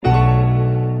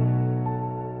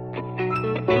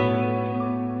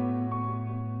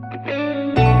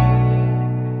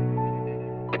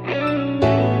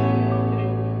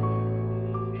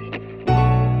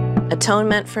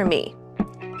Atonement for Me,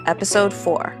 Episode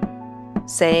 4,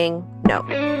 Saying No.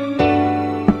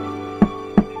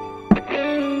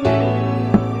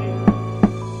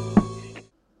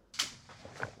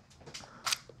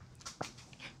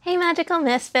 Hey Magical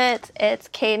Misfits, it's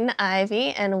Kaden Ivy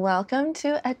and welcome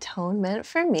to Atonement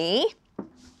for Me.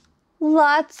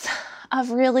 Lots of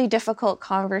really difficult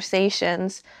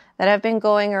conversations that have been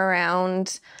going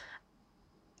around,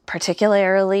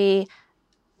 particularly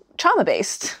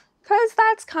trauma-based, because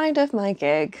that's kind of my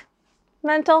gig.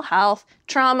 Mental health,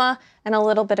 trauma, and a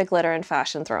little bit of glitter and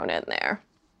fashion thrown in there.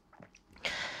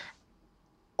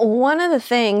 One of the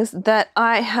things that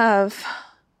I have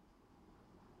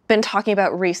been talking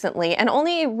about recently, and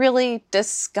only really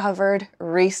discovered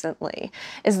recently,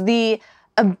 is the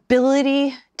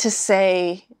ability to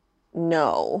say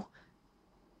no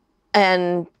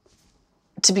and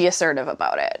to be assertive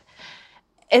about it.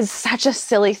 Is such a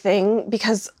silly thing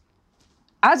because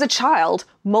as a child,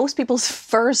 most people's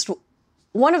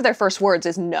one of their first words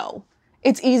is no.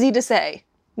 It's easy to say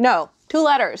no, 2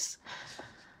 letters.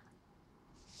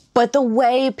 But the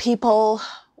way people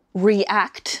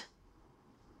react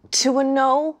to a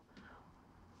no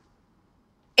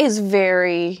is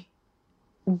very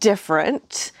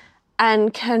different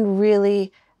and can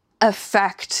really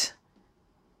affect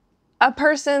a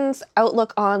person's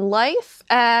outlook on life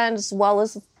as well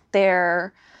as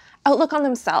their outlook on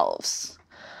themselves.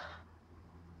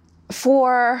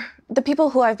 For the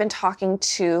people who I've been talking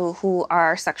to who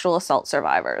are sexual assault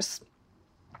survivors,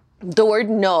 the word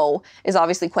no is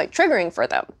obviously quite triggering for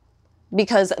them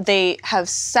because they have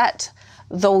set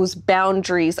those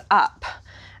boundaries up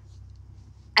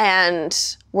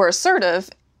and were assertive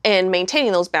in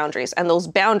maintaining those boundaries, and those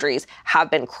boundaries have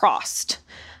been crossed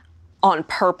on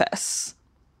purpose.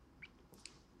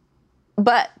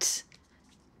 But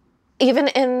even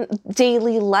in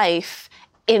daily life,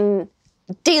 in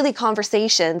daily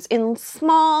conversations, in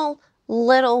small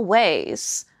little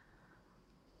ways,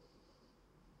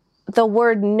 the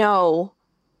word no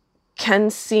can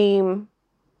seem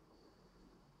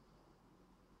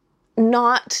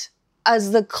not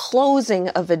as the closing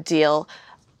of a deal,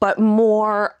 but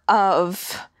more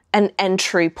of an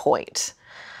entry point.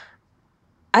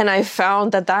 And I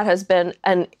found that that has been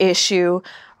an issue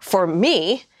for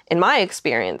me, in my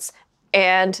experience,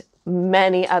 and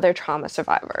many other trauma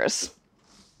survivors.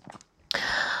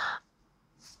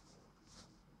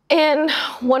 In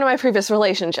one of my previous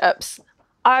relationships,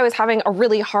 I was having a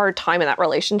really hard time in that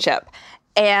relationship,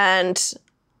 and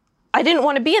I didn't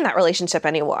want to be in that relationship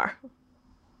anymore.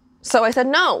 So I said,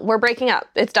 no, we're breaking up.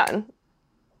 It's done.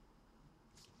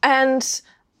 And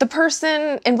the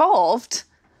person involved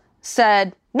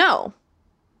said, no,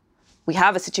 we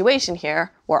have a situation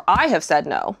here where I have said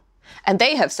no and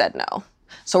they have said no.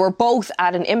 So we're both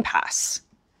at an impasse.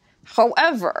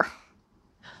 However,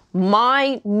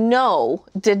 my no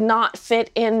did not fit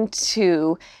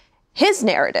into his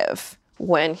narrative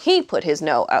when he put his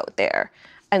no out there.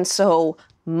 And so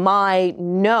my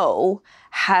no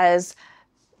has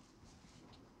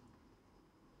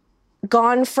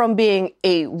gone from being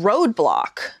a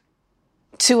roadblock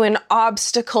to an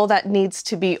obstacle that needs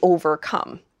to be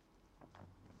overcome.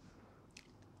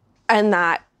 And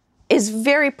that is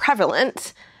very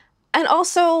prevalent and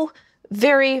also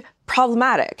very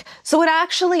problematic. So it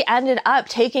actually ended up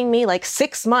taking me like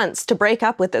 6 months to break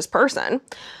up with this person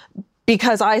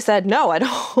because I said, no, I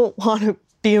don't want to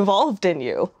be involved in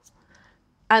you.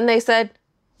 And they said,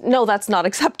 no, that's not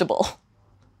acceptable.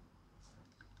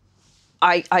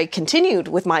 I continued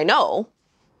with my no,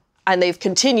 and they've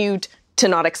continued to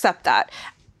not accept that.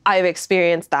 I've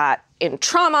experienced that in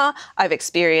trauma. I've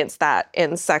experienced that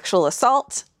in sexual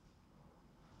assault.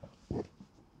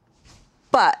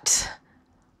 But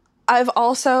I've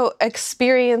also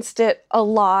experienced it a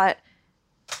lot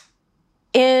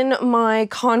in my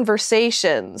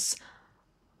conversations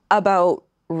about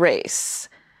race.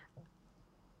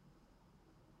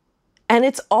 And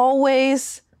it's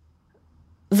always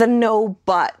the no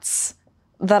buts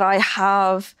that I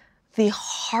have the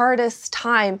hardest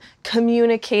time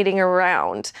communicating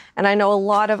around. And I know a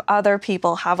lot of other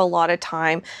people have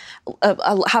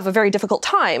have a very difficult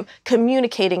time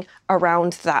communicating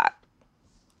around that.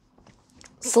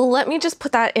 So let me just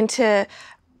put that into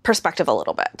perspective a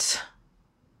little bit.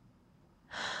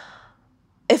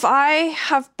 If I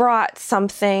have brought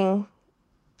something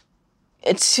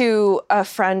to a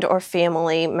friend or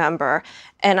family member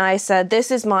and I said,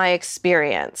 this is my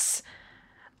experience,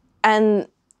 and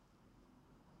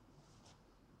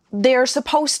they're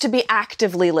supposed to be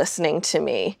actively listening to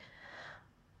me,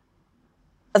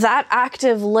 that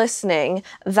active listening,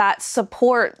 that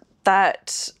support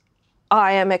that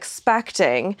I am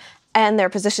expecting and their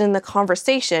position in the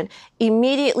conversation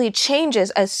immediately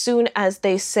changes as soon as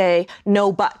they say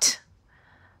no but.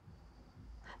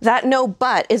 That no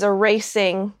but is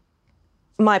erasing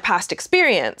my past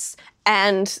experience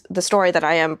and the story that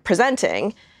I am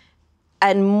presenting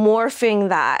and morphing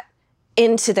that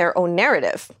into their own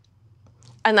narrative.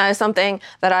 And that is something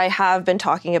that I have been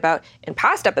talking about in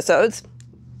past episodes,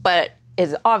 but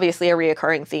is obviously a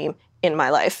reoccurring theme in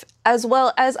my life, as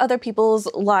well as other people's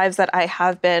lives that I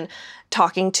have been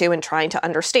talking to and trying to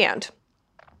understand.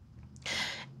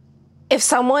 If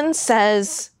someone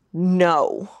says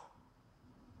no,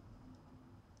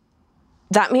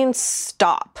 that means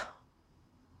stop.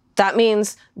 That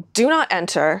means do not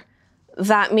enter.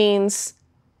 That means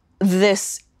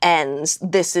this ends.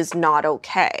 This is not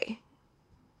okay.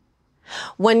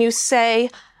 When you say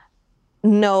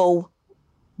no,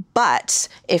 but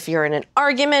if you're in an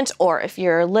argument or if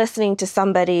you're listening to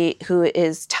somebody who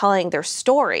is telling their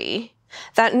story,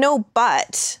 that no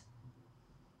but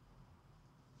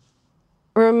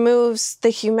removes the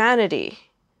humanity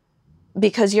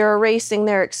because you're erasing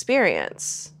their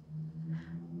experience.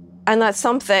 And that's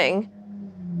something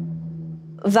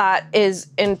that is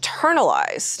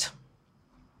internalized.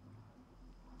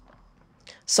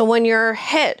 So when you're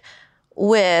hit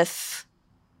with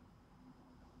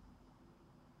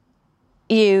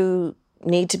you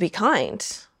need to be kind,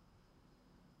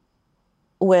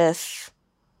 with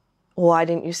why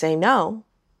didn't you say no?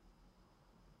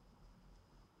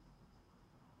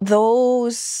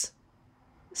 Those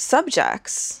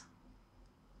subjects,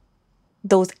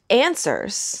 those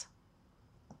answers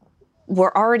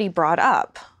were already brought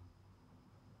up.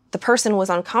 The person was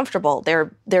uncomfortable.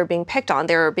 They're being picked on.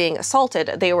 They were being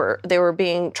assaulted. They were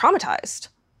being traumatized.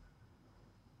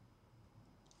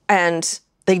 And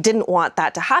they didn't want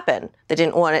that to happen. They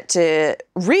didn't want it to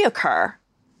reoccur.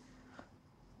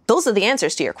 Those are the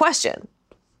answers to your question.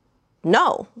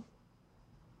 No.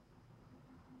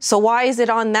 So why is it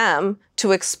on them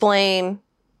to explain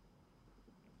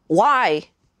why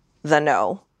the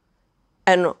no?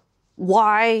 And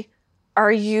why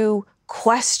are you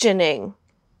questioning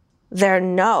their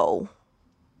no?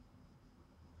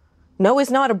 No is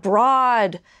not a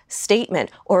broad statement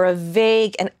or a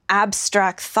vague and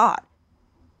abstract thought.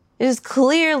 It is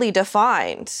clearly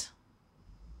defined.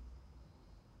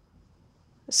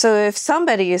 So if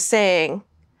somebody is saying,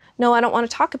 no, I don't want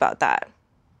to talk about that,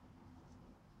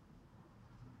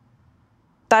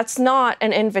 that's not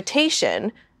an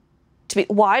invitation to be,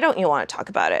 why don't you want to talk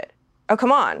about it? Oh,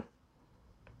 come on.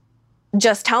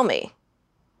 Just tell me.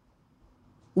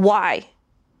 Why?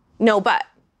 No, but.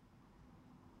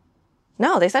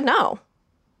 No, they said no.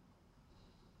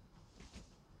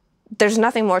 There's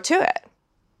nothing more to it.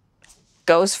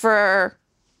 Goes for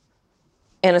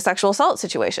in a sexual assault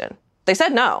situation. They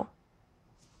said no.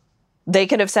 They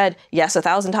could have said yes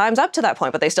 1,000 times up to that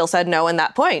point, but they still said no in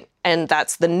that point. And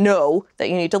that's the no that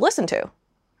you need to listen to.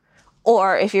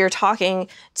 Or if you're talking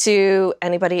to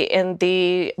anybody in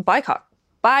the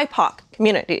BIPOC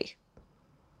community,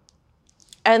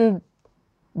 and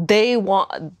they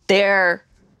want, their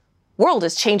world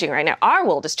is changing right now. Our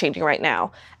world is changing right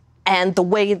now. And the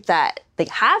way that they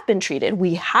have been treated,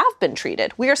 we have been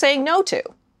treated, we are saying no to.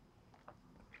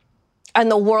 And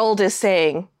the world is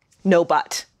saying, no,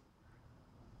 but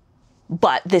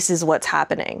this is what's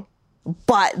happening.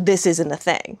 But this isn't a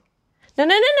thing. No,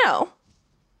 no, no, no.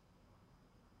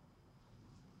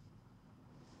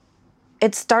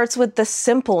 It starts with the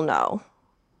simple no.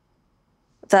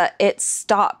 That it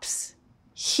stops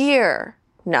here,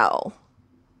 no.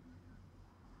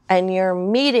 And you're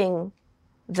meeting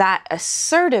that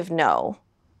assertive no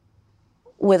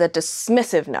with a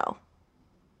dismissive no.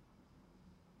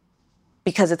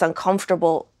 Because it's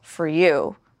uncomfortable for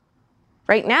you.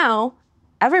 Right now,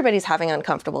 everybody's having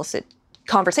uncomfortable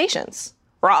conversations.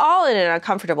 We're all in an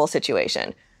uncomfortable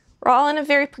situation. We're all in a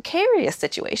very precarious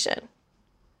situation.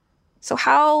 So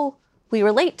how we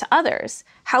relate to others,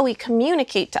 how we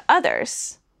communicate to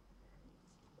others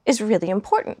is really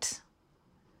important.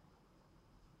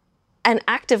 And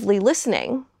actively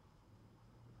listening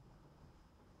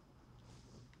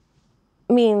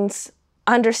means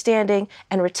understanding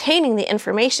and retaining the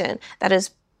information that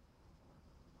is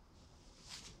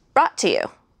brought to you.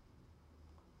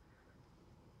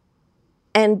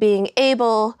 And being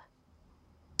able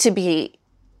to be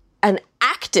an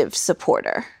active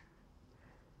supporter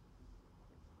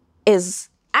is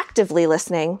actively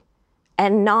listening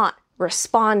and not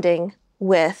responding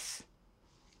with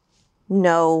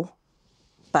no,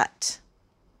 but.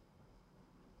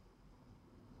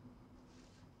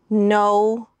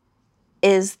 No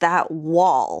is that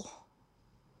wall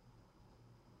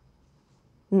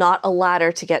not a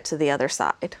ladder to get to the other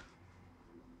side.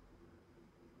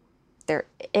 There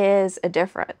is a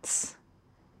difference.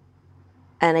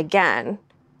 And again,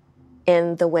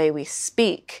 in the way we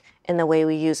speak, in the way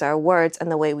we use our words,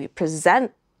 and the way we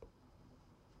present,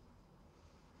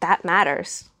 that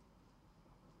matters.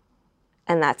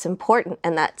 And that's important,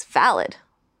 and that's valid.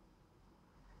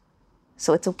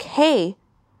 So it's okay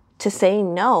to say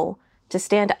no, to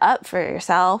stand up for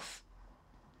yourself.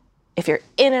 If you're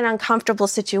in an uncomfortable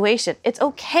situation, it's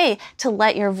okay to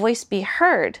let your voice be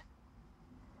heard.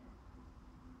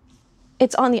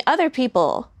 It's on the other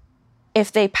people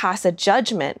if they pass a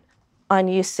judgment on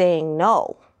you saying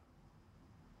no.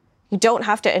 You don't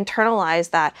have to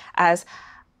internalize that as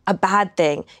a bad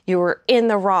thing. You were in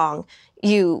the wrong.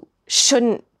 You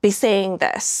shouldn't be saying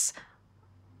this.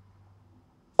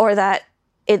 Or that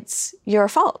it's your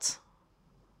fault.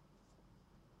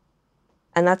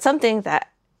 And that's something that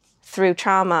through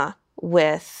trauma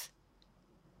with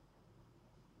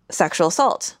sexual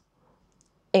assault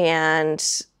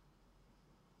and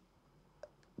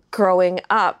growing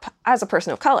up as a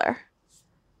person of color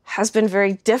has been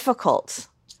very difficult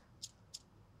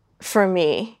for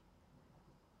me,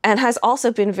 and has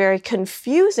also been very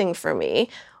confusing for me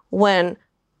when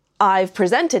I've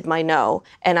presented my no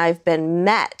and I've been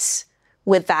met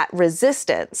with that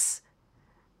resistance.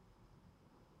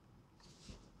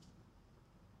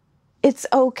 It's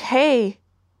okay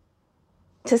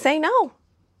to say no.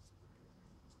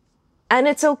 And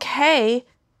it's okay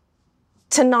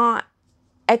to not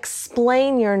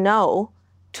explain your no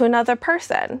to another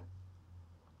person.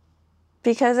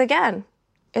 Because again,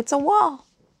 it's a wall.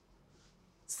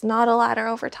 It's not a ladder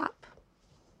over top.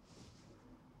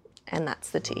 And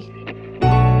that's the tea.